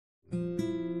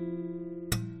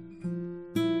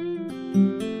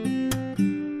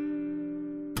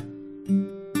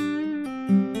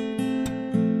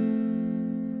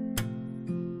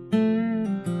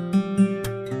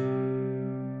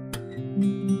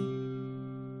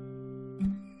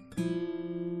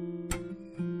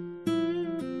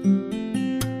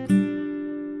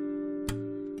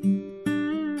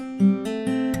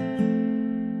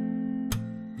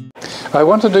I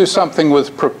want to do something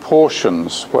with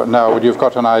proportions. Well, now, you've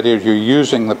got an idea, you're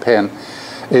using the pen,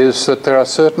 is that there are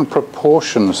certain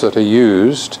proportions that are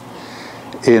used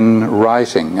in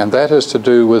writing, and that is to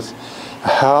do with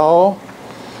how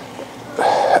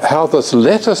this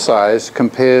letter size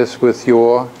compares with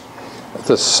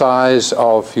the size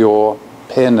of your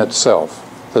pen itself.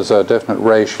 There's a definite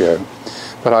ratio.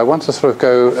 But I want to sort of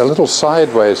go a little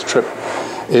sideways trip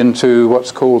into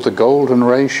what's called the golden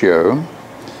ratio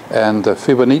and the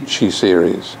Fibonacci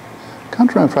series. I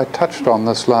can't remember if I touched on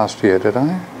this last year, did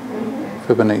I?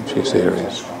 Fibonacci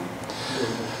series.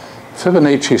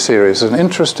 Fibonacci series is an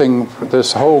interesting,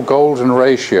 this whole golden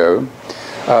ratio.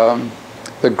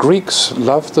 The Greeks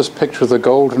loved this picture of the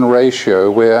golden ratio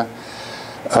where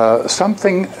a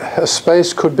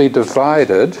space could be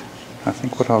divided. I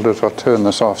think what I'll do is I'll turn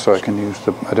this off so I can use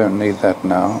I don't need that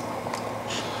now.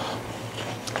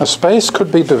 A space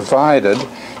could be divided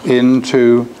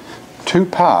into two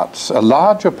parts, a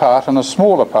larger part and a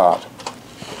smaller part.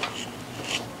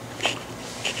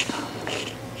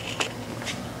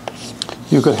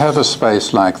 You could have a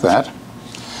space like that,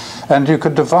 and you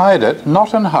could divide it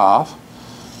not in half,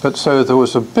 but so there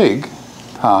was a big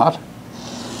part,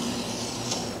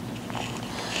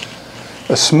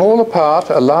 a smaller part,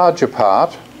 a larger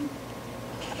part,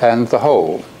 and the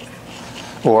whole.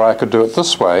 Or I could do it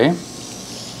this way: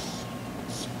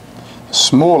 a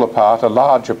smaller part, a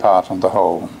larger part, and the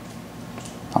whole.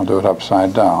 I'll do it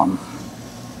upside down.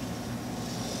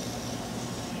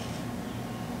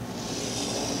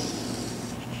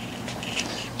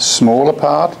 Smaller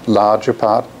part, larger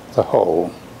part, the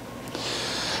whole.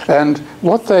 And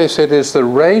what they said is the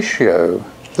ratio,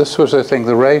 this was the thing,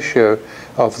 the ratio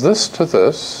of this to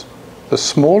this, the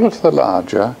smaller to the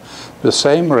larger, the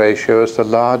same ratio as the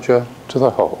larger to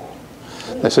the whole.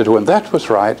 They said when that was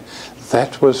right,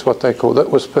 that was what they called, that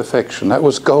was perfection, that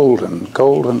was golden.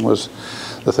 Golden was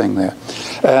the thing there.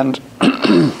 And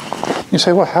you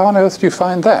say, well, how on earth do you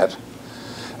find that?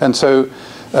 And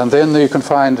then you can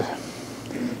find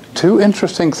two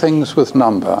interesting things with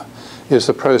number, is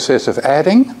the process of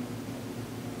adding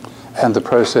and the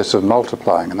process of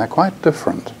multiplying, and they're quite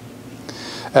different.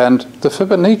 And the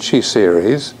Fibonacci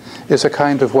series is a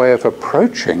kind of way of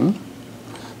approaching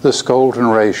this golden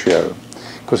ratio,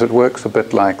 because it works a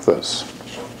bit like this.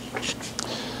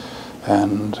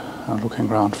 And I'm looking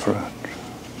around for a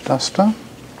duster.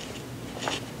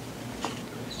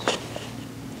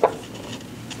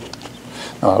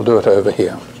 No, I'll do it over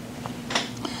here.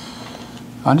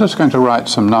 I'm just going to write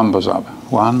some numbers up.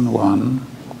 1, 1.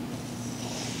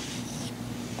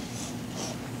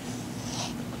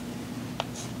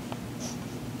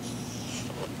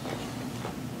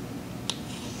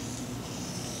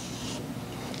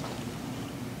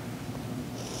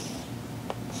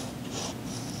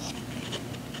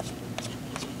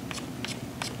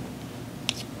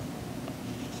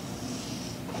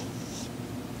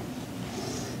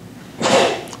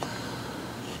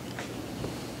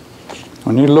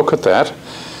 When you look at that,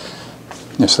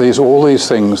 you see all these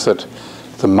things that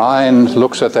the mind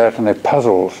looks at that and it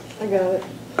puzzles. I got it.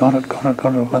 Got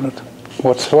it.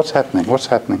 What's happening? What's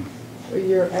happening? Well,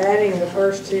 you're adding the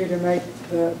first two to make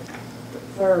the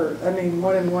third. I mean,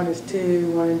 1 and 1 is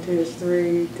 2, 1 and 2 is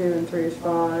 3, 2 and 3 is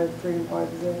 5, 3 and 5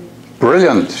 is 8.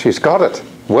 Brilliant. She's got it.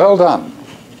 Well done.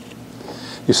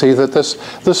 You see that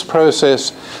this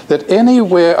process, that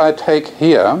anywhere I take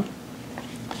here,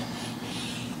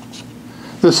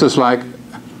 this is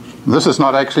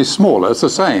not actually smaller, it's the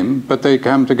same, but they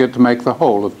come to make the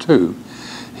whole of 2.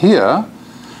 Here,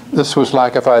 this was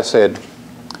like if I said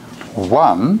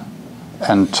 1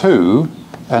 and 2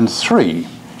 and 3.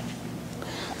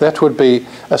 That would be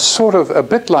a sort of a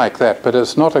bit like that, but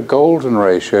it's not a golden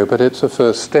ratio, but it's a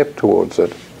first step towards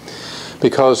it.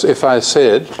 Because if I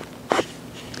said,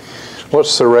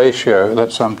 what's the ratio,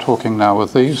 I'm talking now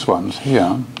with these ones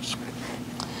here.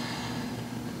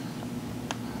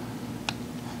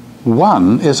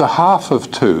 1 is a half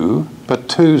of 2, but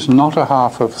 2's not a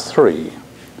half of 3.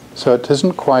 So it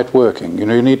isn't quite working. You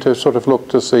know, you need to sort of look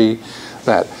to see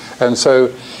that. And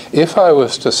so if I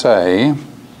was to say,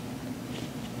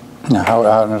 now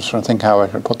I'm just trying to think how I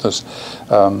could put this.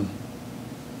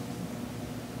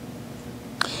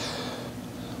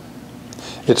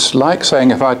 It's like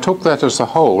saying if I took that as the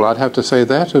whole, I'd have to say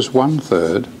that is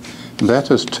 1/3, and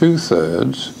that is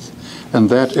 2/3,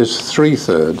 and that is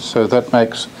 3/3. So that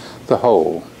makes the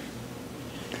whole.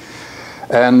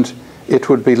 And it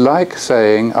would be like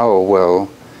saying, oh, well,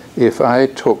 if I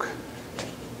took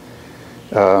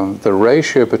the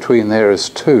ratio between there is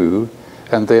 2,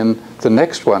 and then the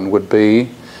next one would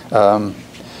be,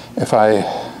 if I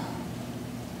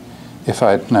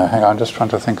no, hang on, I'm just trying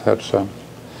to think that's,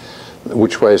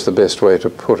 which way is the best way to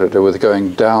put it, with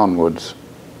going downwards.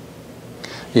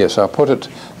 Yes, I'll put it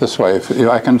this way.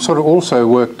 I can sort of also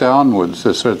work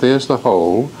downwards. So there's the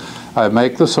whole. I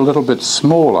make this a little bit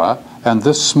smaller, and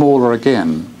this smaller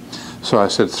again. So I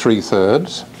said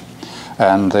 3/3,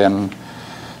 and then,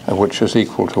 which is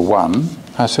equal to 1.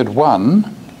 I said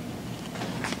 1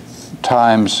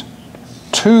 times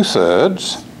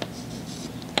 2/3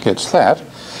 gets that.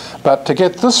 But to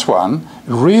get this one,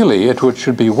 really it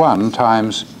should be 1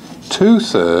 times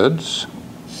 2/3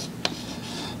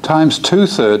 times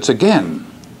 2/3 again.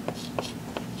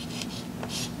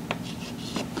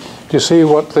 Do you see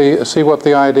what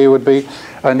the idea would be?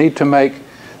 I need to make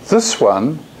this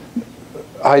one,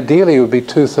 ideally it would be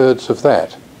 2/3 of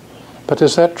that. But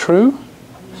is that true?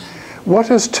 What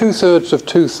is 2/3 of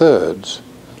 2/3?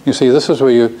 You see, this is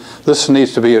where this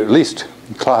needs to be at least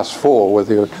class 4,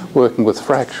 whether you're working with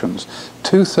fractions.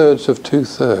 2/3 of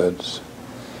 2/3.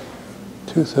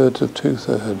 2/3 of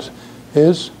 2/3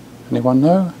 is, anyone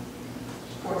know?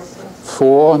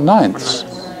 4/9,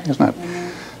 isn't it?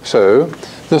 So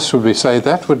this would be, say,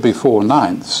 that would be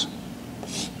 4/9.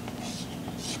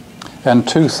 And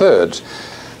 2/3.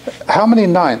 How many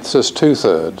ninths is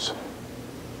 2/3?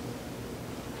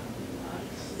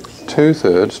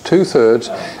 2/3. 2/3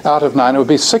 out of 9, it would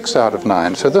be 6 out of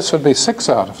 9. So this would be 6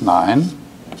 out of 9.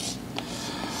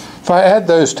 If I add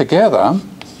those together,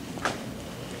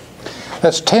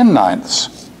 that's 10/9,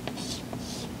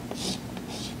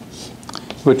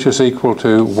 which is equal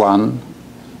to 1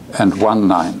 and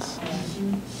 1/9.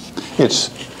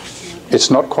 It's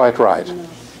not quite right.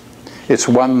 It's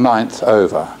 1/9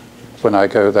 over when I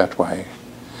go that way.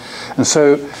 And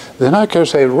so then I go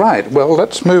say, right, well,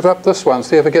 let's move up this one,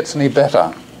 see if it gets any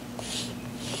better.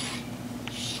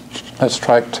 Let's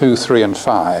try 2, 3, and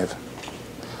 5.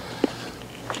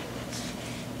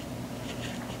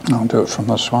 I'll do it from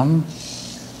this one.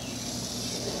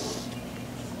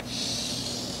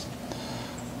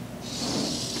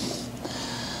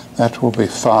 That will be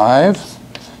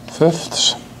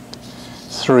 5/5,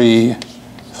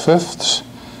 3/5,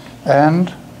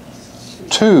 and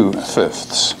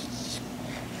 2/5.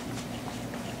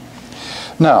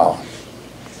 Now,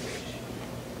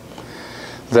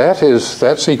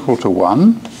 that's equal to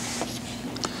 1.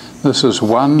 This is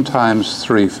 1 times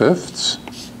 3/5.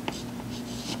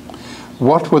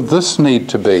 What would this need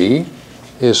to be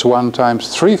is 1 times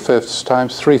 3/5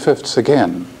 times 3/5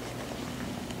 again.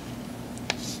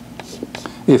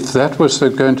 If that was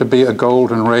going to be a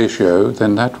golden ratio,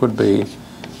 then that would be,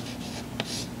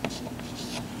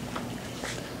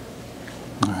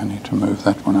 I need to move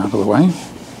that one out of the way.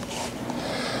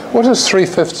 What is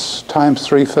 3/5 times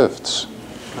 3/5?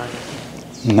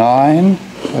 9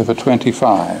 over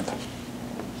 25.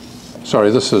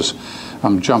 Sorry,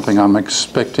 I'm jumping, I'm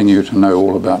expecting you to know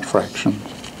all about fractions.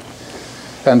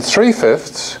 And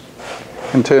 3/5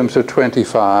 in terms of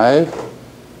 25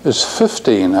 is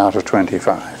 15 out of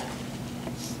 25.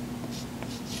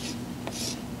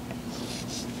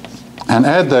 And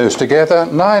add those together,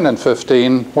 9 and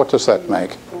 15, what does that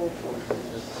make?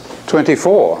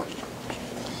 24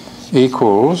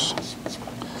 equals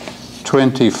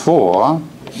 24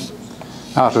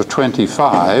 out of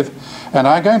 25. And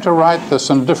I'm going to write this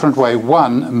in a different way,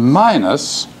 1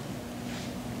 minus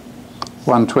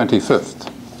 1/25.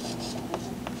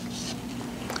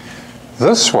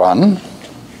 This one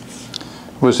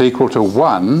was equal to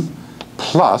 1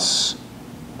 plus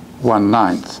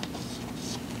 1/9.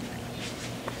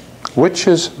 Which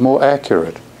is more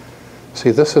accurate?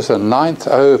 See, this is a 9th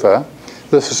over,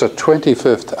 this is a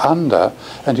 25th under,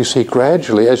 and you see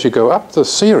gradually as you go up the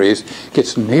series, it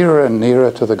gets nearer and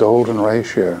nearer to the golden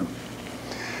ratio.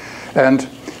 And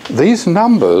these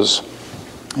numbers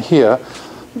here,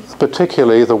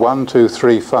 particularly the 1, 2,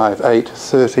 3, 5, 8,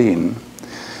 13,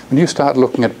 when you start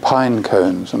looking at pine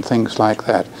cones and things like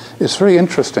that, it's very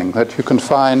interesting that you can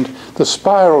find the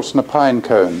spirals in a pine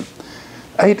cone,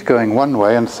 8 going one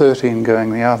way and 13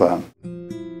 going the other.